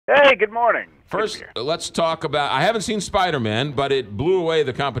Hey, good morning. First, let's talk about, I haven't seen Spider-Man, but it blew away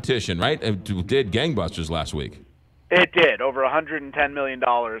the competition, right? It did gangbusters last week. It did, over $110 million,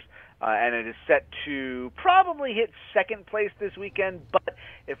 and it is set to probably hit second place this weekend, but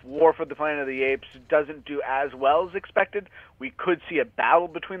if War for the Planet of the Apes doesn't do as well as expected, we could see a battle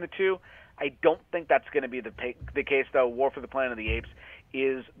between the two. I don't think that's going to be the case, though. War for the Planet of the Apes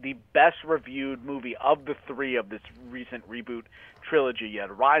is the best reviewed movie of the three of this recent reboot trilogy. You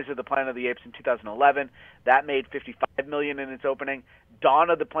had Rise of the Planet of the Apes in 2011. That made $55 million in its opening. Dawn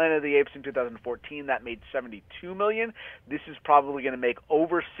of the Planet of the Apes in 2014. That made $72 million. This is probably going to make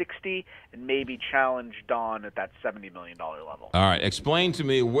over 60 and maybe challenge Dawn at that $70 million level. All right, explain to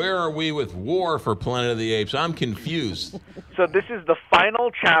me, where are we with War for Planet of the Apes? I'm confused. So this is the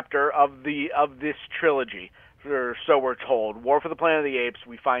final chapter of this trilogy. Or so we're told. War for the Planet of the Apes,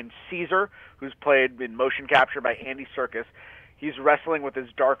 we find Caesar, who's played in motion capture by Andy Serkis. He's wrestling with his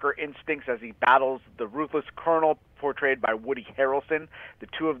darker instincts as he battles the ruthless Colonel, portrayed by Woody Harrelson. The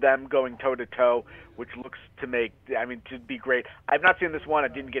two of them going toe-to-toe, which looks to be great. I've not seen this one. I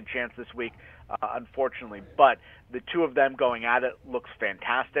didn't get a chance this week, unfortunately. But the two of them going at it looks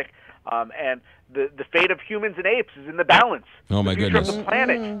fantastic. And the fate of humans and apes is in the balance. Oh, my goodness. The future of the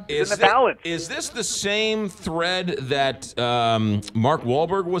planet is in the balance. Is this the same thread that Mark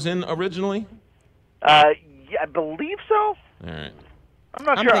Wahlberg was in originally? Yeah, I believe so. All right. I'm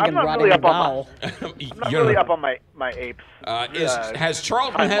not sure. I'm not really up on my apes. Has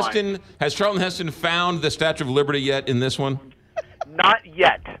Charlton Heston found the Statue of Liberty yet in this one? Not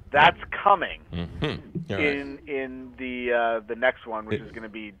yet. That's coming Mm-hmm. Right. in the next one, which is going to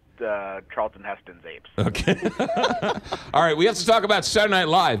be Charlton Heston's Apes. Okay. All right. We have to talk about Saturday Night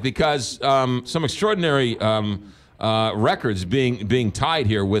Live because some extraordinary records being tied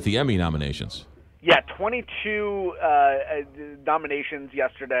here with the Emmy nominations. Yeah, 22 nominations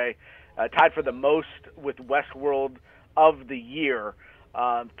yesterday, tied for the most with Westworld of the year.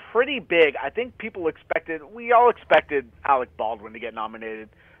 Pretty big. I think we all expected Alec Baldwin to get nominated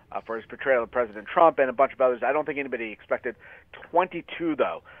for his portrayal of President Trump and a bunch of others. I don't think anybody expected 22,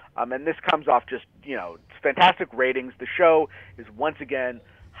 though. And this comes off just, fantastic ratings. The show is once again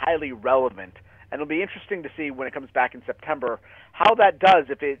highly relevant. And it'll be interesting to see when it comes back in September how that does,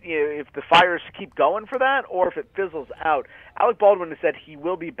 if the fires keep going for that or if it fizzles out. Alec Baldwin has said he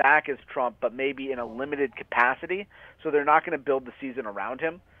will be back as Trump, but maybe in a limited capacity, so they're not going to build the season around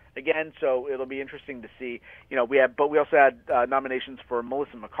him again. So it'll be interesting to see. We also had nominations for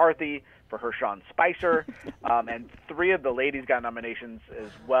Melissa McCarthy, for Hershon Spicer, and three of the ladies got nominations as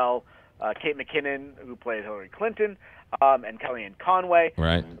well. Kate McKinnon, who played Hillary Clinton, and Kellyanne Conway.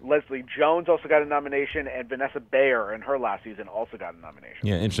 Right. Leslie Jones also got a nomination, and Vanessa Bayer in her last season also got a nomination.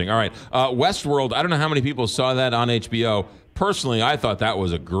 Yeah, interesting. All right. Westworld, I don't know how many people saw that on HBO. Personally, I thought that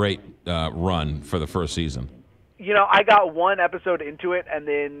was a great run for the first season. I got one episode into it, and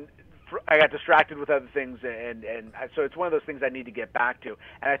then I got distracted with other things, so it's one of those things I need to get back to.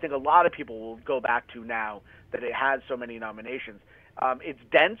 And I think a lot of people will go back to now that it has so many nominations. It's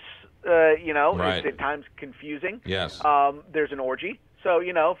dense, Right. It's at times confusing. Yes. There's an orgy. So,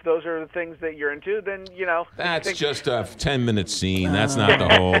 if those are the things that you're into, then, That's just a 10-minute scene. That's not the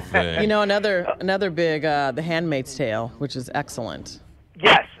whole thing. Another big, The Handmaid's Tale, which is excellent.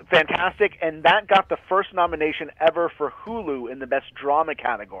 Yes, fantastic. And that got the first nomination ever for Hulu in the Best Drama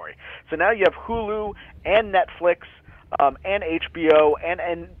category. So now you have Hulu and Netflix and HBO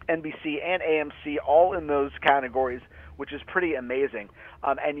and NBC and AMC all in those categories, which is pretty amazing.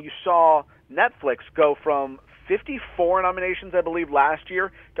 And you saw Netflix go from 54 nominations, I believe, last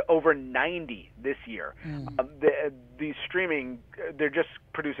year to over 90 this year. The streaming, they're just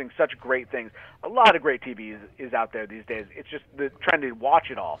producing such great things. A lot of great TV is out there these days. It's just trying to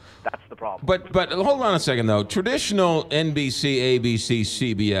watch it all. That's the problem. But hold on a second, though. Traditional NBC, ABC,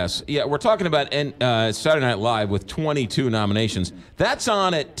 CBS, yeah, we're talking about Saturday Night Live with 22 nominations. That's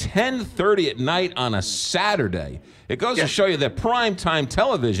on at 10:30 at night on a Saturday. It goes to show you that primetime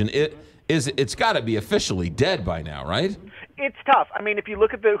television, it's got to be officially dead by now, right? It's tough. I mean, if you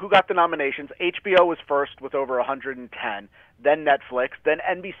look at who got the nominations, HBO was first with over 110, then Netflix, then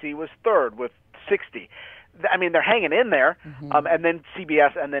NBC was third with 60. I mean, they're hanging in there, and then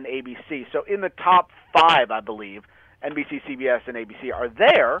CBS and then ABC. So in the top five, I believe, NBC, CBS, and ABC are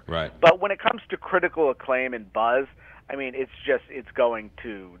there. Right. But when it comes to critical acclaim and buzz, I mean, it's going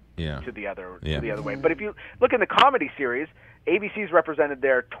to the other way. But if you look in the comedy series, ABC's represented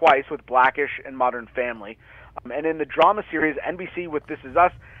there twice with Blackish and Modern Family. And in the drama series, NBC with This Is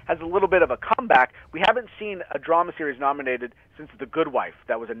Us has a little bit of a comeback. We haven't seen a drama series nominated since The Good Wife.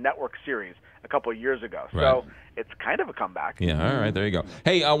 That was a network series a couple of years ago. Right. So it's kind of a comeback. Yeah, all right, there you go.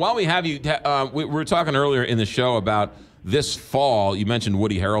 Hey, while we have you, we were talking earlier in the show about this fall. You mentioned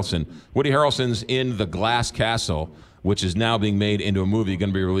Woody Harrelson. Woody Harrelson's in The Glass Castle, which is now being made into a movie going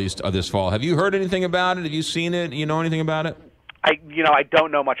to be released this fall. Have you heard anything about it? Have you seen it? You know anything about it? I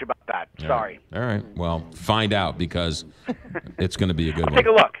don't know much about that. Sorry. All right. Well, find out because it's going to be a good one. Take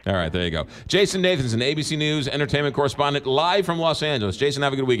a look. All right, there you go. Jason Nathanson, ABC News entertainment correspondent, live from Los Angeles. Jason,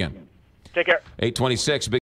 have a good weekend. Take care. 8:26.